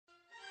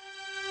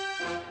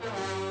Hello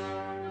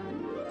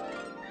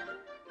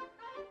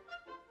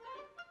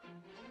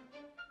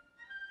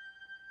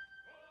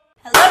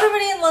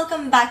everybody and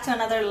welcome back to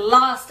another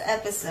Lost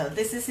episode.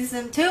 This is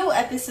season 2,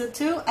 episode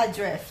 2,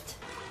 Adrift.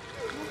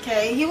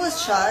 Okay, he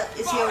was shot.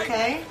 Is he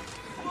okay?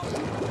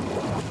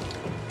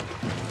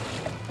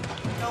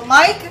 No,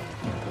 Mike?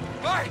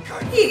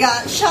 He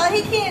got shot.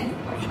 He can't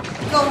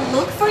go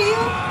look for you?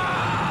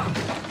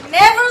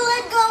 Never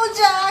let go,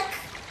 Jack!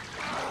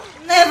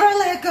 Never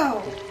let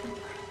go.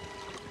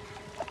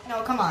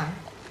 No, come on.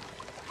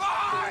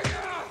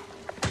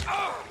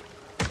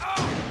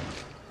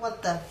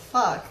 What the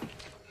fuck?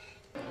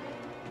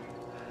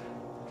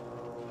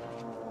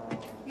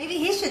 Maybe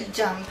he should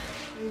jump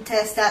and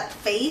test that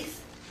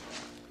faith.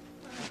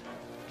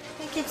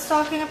 He keeps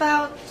talking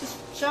about just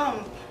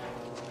jump.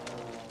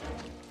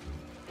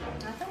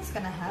 Nothing's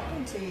gonna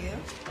happen to you.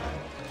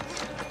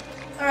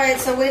 Alright,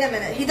 so wait a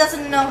minute. He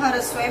doesn't know how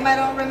to swim. I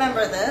don't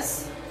remember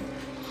this.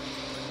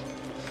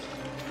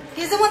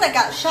 He's the one that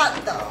got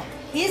shot though.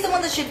 He's the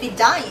one that should be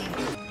dying.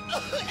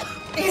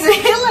 Is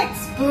he like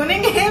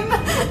spooning him?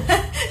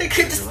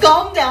 Could just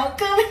calm down.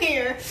 Come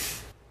here.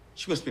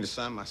 She wants me to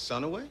sign my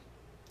son away?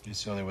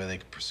 It's the only way they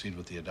could proceed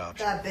with the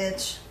adoption. That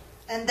bitch.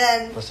 And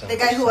then the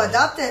guy who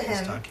adopted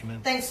him,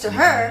 thanks to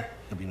her,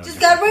 just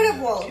got rid of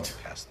Walt.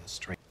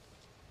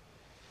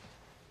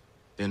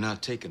 They're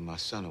not taking my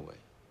son away.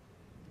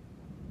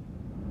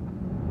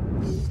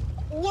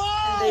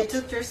 And they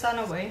took your son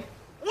away.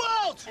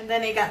 Walt! And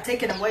then he got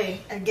taken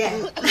away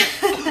again.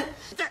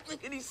 Does that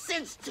make any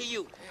sense to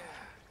you?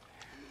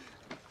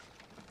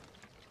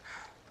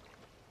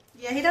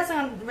 Yeah, he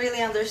doesn't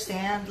really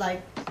understand,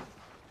 like,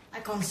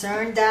 a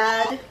concerned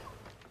dad.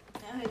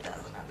 No, he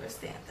doesn't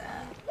understand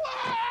that.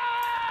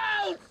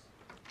 Walt!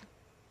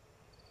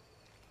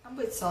 I'm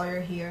with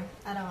Sawyer here.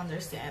 I don't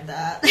understand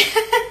that.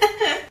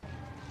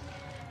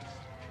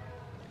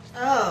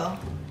 Oh.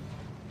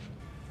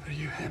 Are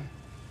you him?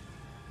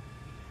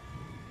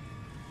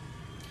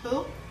 Who?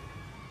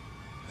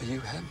 Are you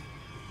him?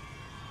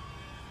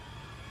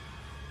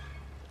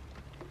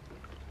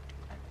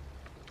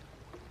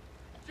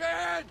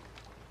 Jen!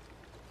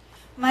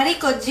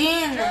 Marico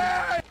Jean.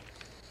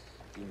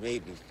 You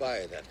made me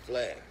fire that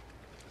flare.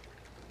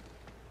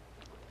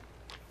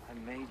 I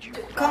made you.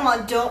 Come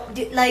on,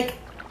 don't, like,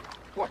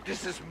 What,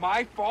 this is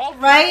my fault?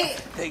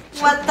 right? They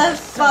took What my the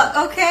son.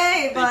 fuck?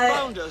 Okay, They but...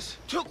 found us,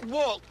 took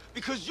Walt,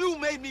 because you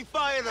made me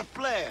fire the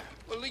flare.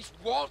 Well, at least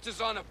Walt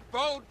is on a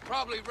boat,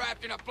 probably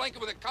wrapped in a blanket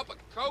with a cup of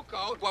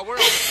cocoa, while we're all...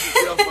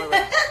 Get off my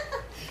raft.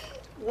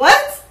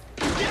 What?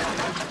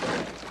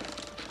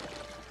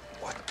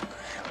 What the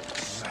hell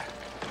is that?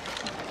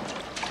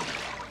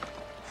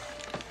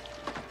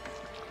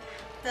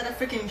 Is that a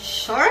freaking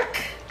shark?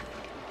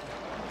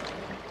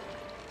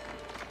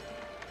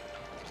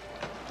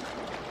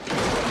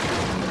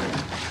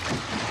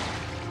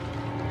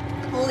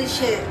 Holy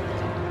shit.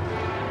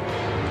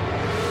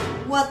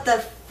 What the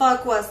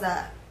fuck was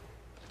that?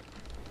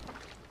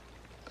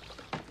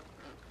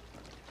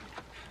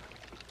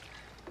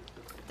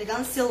 The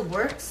gun still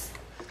works?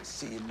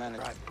 See you, man.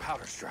 Dry, the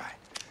powder's dry.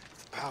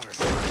 The powder's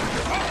dry.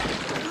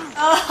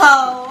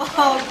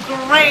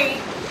 Oh, great.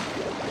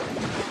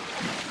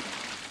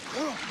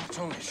 It's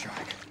only a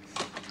shark.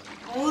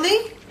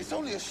 Only? It's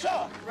only a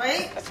shark.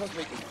 Right? That's supposed to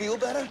make you feel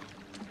better?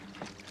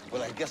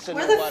 Well, I guess I know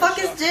Where the why fuck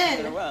is shark's Jen?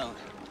 sticking around.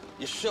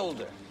 Your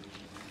shoulder.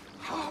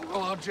 Oh,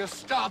 well, I'll just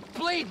stop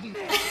bleeding.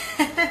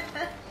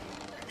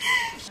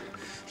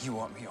 You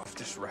want me off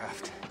this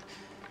raft?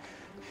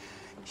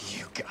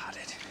 You got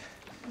it.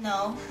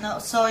 No, no,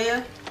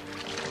 Sawyer.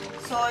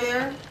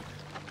 Sawyer.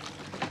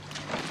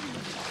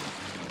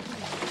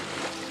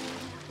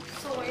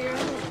 Sawyer.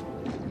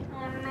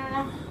 Oh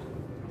no.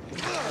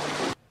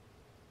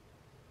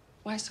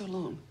 Why so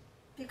long?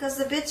 Because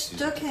the bitch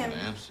took him. To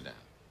Amsterdam.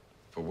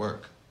 For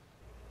work.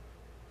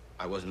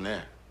 I wasn't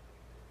there.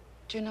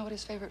 Do you know what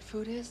his favorite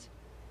food is?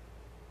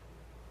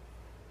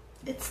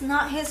 It's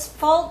not his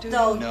fault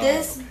though. No.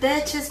 This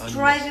bitch is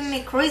driving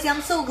me crazy.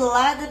 I'm so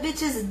glad the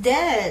bitch is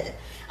dead.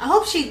 I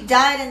hope she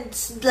died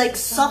and like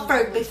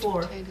suffered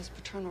before. His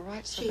paternal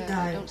rights so She bad, I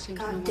died. don't seem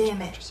to know God much damn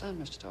about it. your son,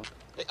 Mr. Todd.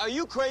 Hey, are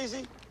you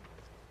crazy?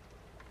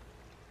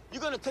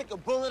 You're gonna take a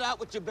bullet out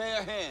with your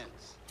bare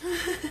hands.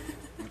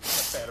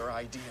 That's a better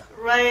idea.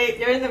 Right,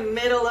 you're in the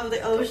middle of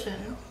the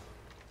ocean.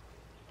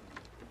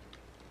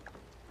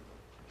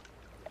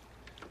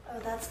 Oh,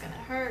 that's gonna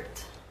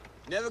hurt.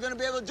 Never gonna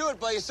be able to do it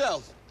by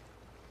yourself.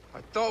 I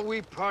thought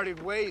we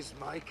parted ways,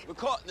 Mike. We're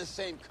caught in the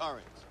same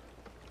current.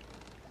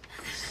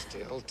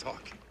 Still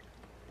talking.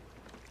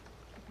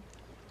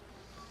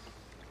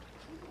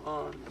 Come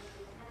on.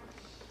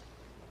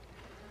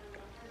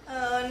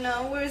 Oh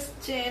no, where's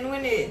Jen? We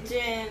need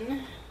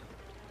Jen.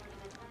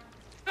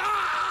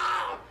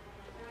 Ah!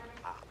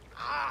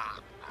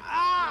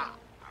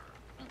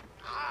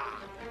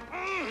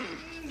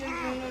 No,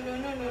 no, no,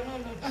 no, no,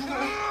 no,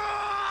 no.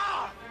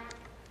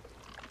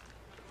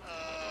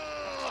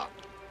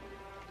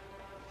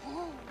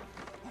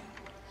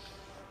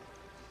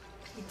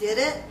 He did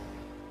it?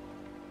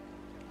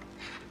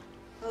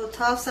 Oh,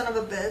 tough son of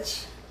a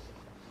bitch.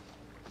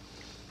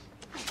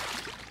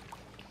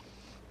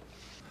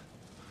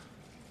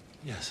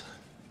 Yes.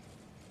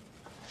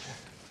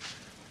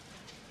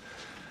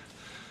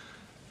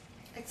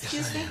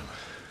 Excuse me?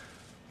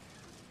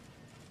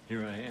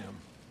 Here I am.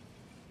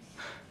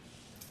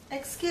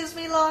 Excuse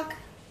me, Locke.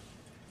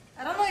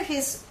 I don't know if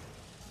he's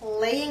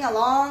playing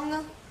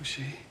along. Who's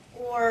she?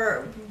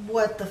 Or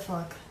what the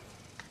fuck.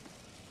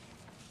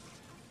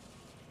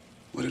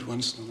 What did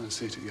one snowman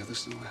say to the other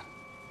snowman?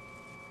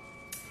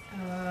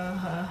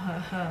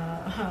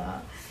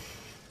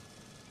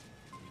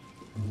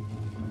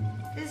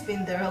 He's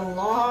been there a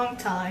long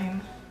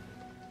time.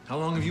 How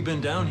long have you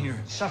been down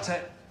here? Shut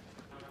it.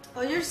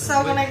 Oh, you're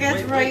so gonna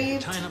get raped. You're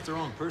tying up the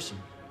wrong person.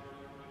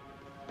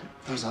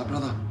 How's that,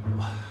 brother?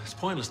 It's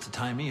pointless to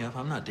tie me up.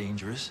 I'm not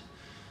dangerous.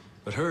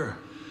 But her,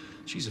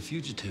 she's a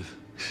fugitive.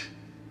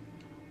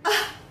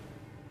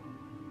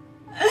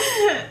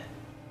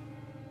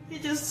 He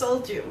just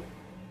sold you.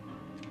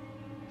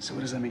 So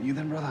what does that mean you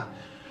then, brother?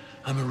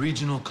 I'm a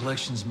regional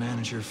collections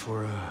manager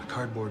for a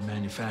cardboard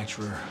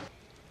manufacturer.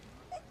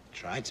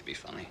 Tried to be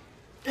funny.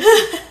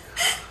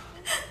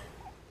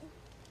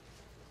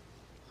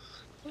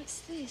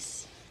 What's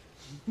this?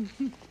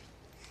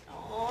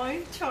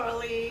 Oh,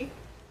 Charlie.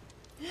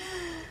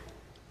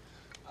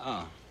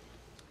 Oh.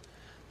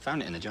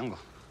 Found it in the jungle.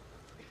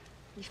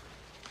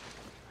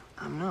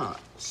 I'm not.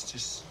 It's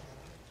just,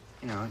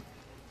 you know, it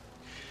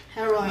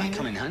Heroin. might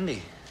come in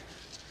handy.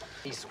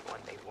 He's the one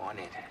they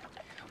wanted.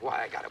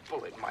 Why, I got a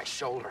bullet in my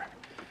shoulder.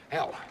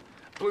 Hell,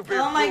 Bluebeard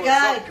Oh my blew us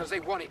up God. because they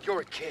wanted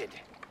your kid.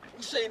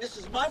 You saying this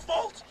is my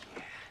fault?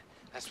 Yeah,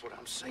 that's what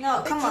I'm saying.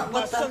 No, come on, My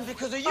what son the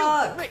because of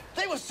fuck? you.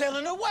 They were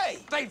sailing away.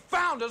 They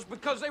found us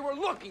because they were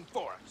looking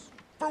for us.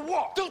 For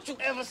what? Don't you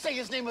ever say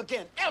his name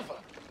again, ever.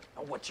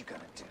 Now what you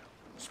gonna do?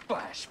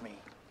 Splash me?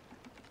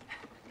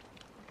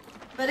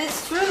 But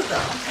it's true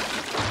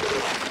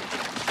though.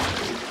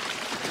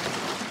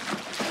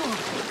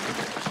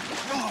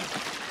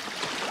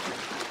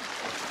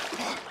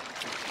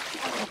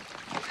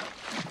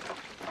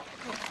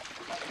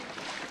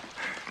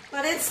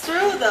 But it's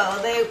true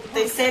though.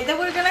 They said they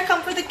were gonna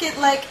come for the kid.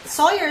 Like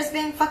Sawyer's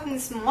being fucking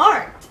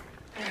smart.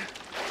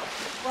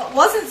 What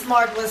wasn't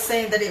smart was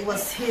saying that it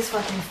was his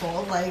fucking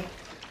fault. Like,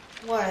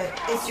 what?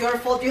 It's your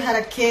fault you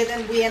had a kid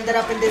and we ended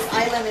up in this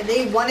island and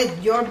they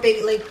wanted your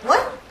baby. Like,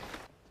 what?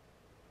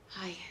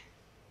 Hi.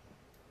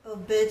 Oh,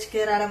 bitch,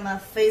 get out of my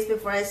face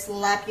before I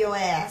slap your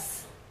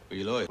ass. Are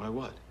you loyal? Why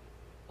what?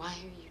 Why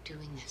are you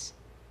doing this?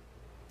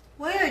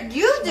 Why are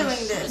you doing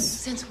this?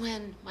 Since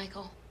when,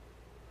 Michael?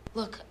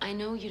 Look, I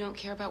know you don't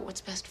care about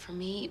what's best for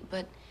me,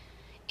 but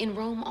in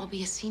Rome, I'll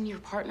be a senior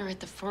partner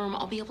at the firm.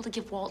 I'll be able to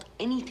give Walt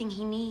anything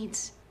he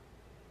needs.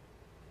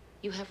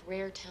 You have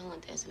rare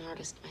talent as an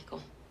artist,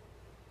 Michael.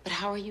 But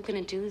how are you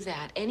going to do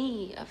that,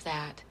 any of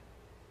that,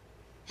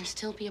 and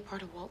still be a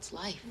part of Walt's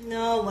life?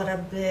 No, what a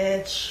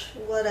bitch.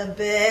 What a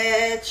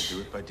bitch.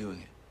 Do it by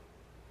doing it.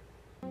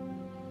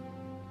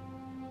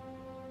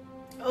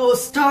 Oh,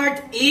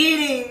 start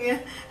eating.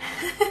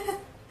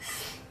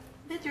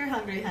 Bet you're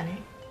hungry, honey.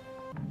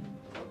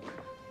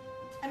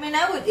 I mean,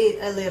 I would eat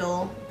a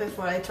little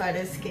before I try to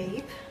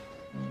escape.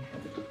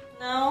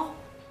 No?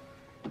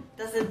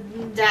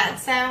 Doesn't that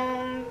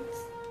sound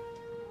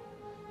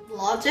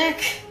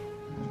logic?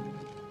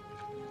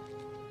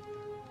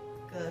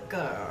 Good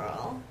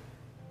girl.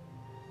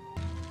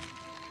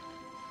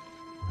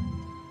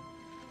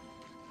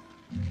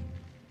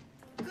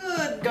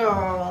 Good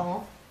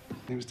girl.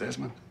 Name's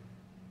Desmond.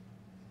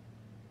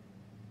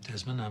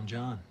 Desmond, I'm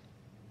John.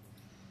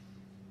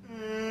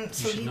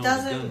 So you should he know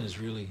doesn't the gun is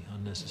really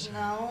unnecessary.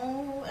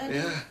 know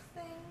anything? Yeah.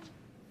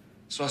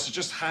 So I should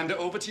just hand it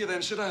over to you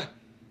then, should I?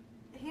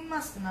 He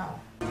must know.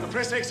 I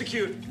press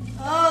execute.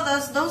 Oh,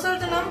 those are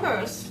the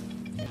numbers.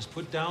 Just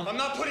put down. I'm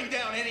not putting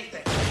down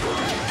anything.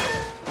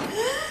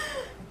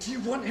 Do you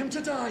want him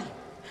to die?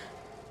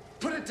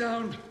 Put it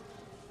down.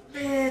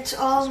 Bitch,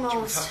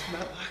 almost. Talking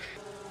about,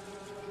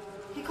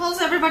 like? He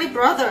calls everybody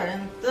brother,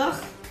 and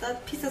ugh,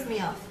 that pisses me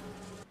off.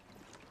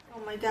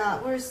 Oh my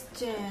god, where's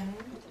Jen?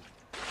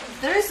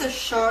 If there is a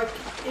shark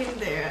in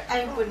there,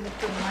 I wouldn't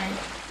put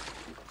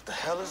What the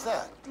hell is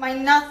that? my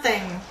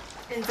nothing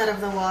inside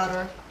of the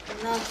water.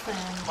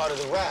 Nothing. Part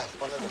of the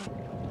raft. One of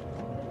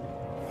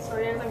the...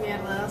 Sawyer de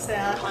mierda, o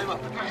sea. Climb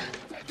up.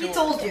 He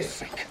told you.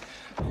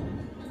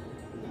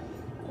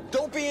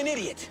 Don't be an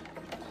idiot.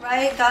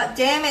 Right? God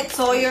damn it,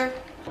 Sawyer.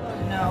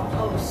 Oh no.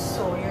 Oh,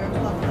 Sawyer.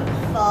 What the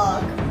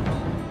fuck?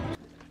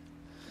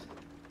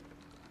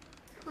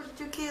 Who did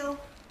you kill?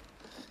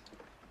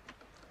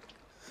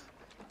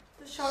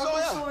 The shark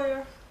or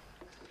Sawyer?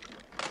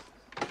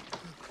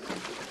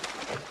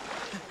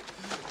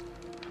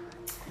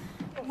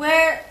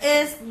 Where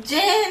is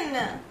Jin?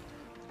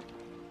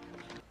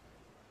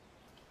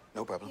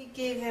 No problem. He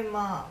gave him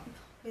up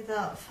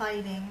without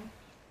fighting.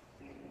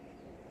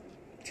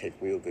 Take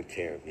real good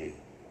care of you.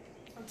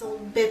 Until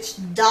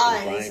bitch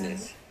dies. Fine And...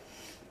 is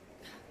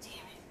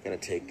gonna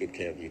take good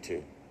care of you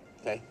too.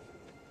 Okay?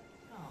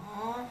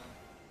 Aww.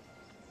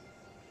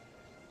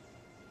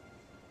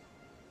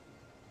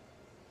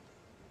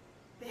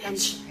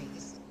 Bitch.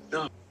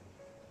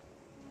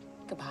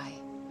 Goodbye,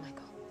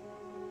 Michael.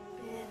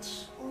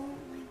 Bitch. Oh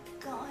my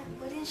god.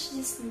 Why didn't she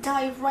just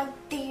die right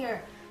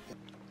there?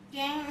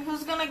 Gang,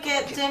 who's gonna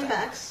get Jim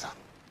back?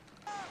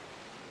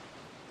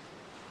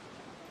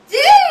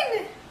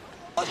 Jin!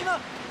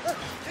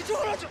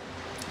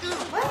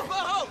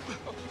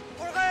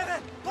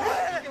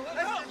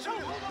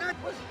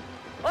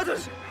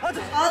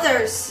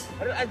 Others.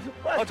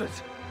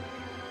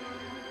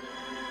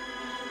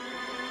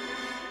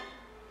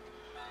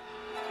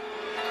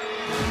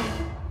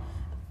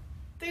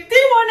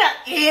 They wanna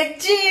eat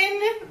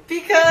Jin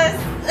because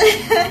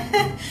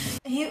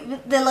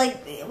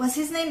what's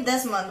his name?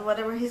 Desmond,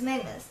 whatever his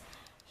name is.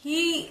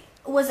 He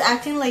was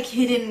acting like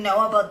he didn't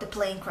know about the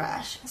plane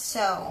crash.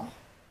 So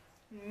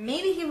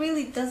maybe he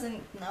really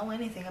doesn't know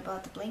anything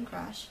about the plane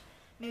crash.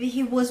 Maybe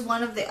he was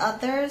one of the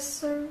other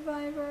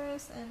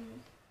survivors and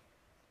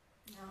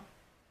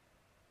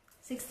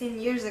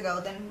 16 years ago,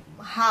 then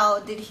how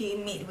did he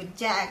meet with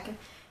Jack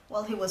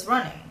while he was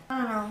running?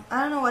 I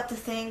don't know what to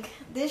think.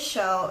 This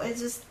show is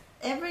just,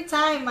 every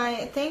time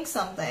I think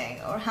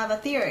something or have a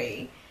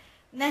theory,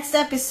 next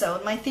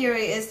episode my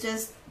theory is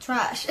just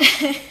trash.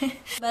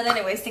 But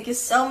anyways, thank you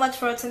so much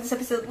for watching this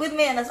episode with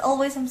me, and as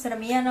always, I'm Sora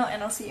Miyano,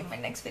 and I'll see you in my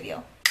next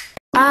video.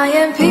 I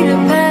am Peter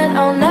Pan,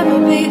 I'll never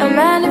be a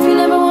man if you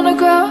never wanna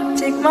grow.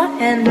 Take my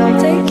hand, I'll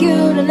take you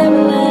to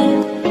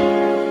Neverland.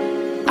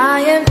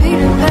 I am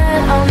Peter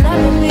Pan, I'll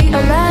never be a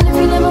man if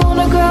you never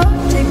wanna grow.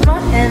 Take my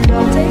hand,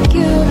 I'll take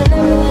you to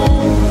Neverland.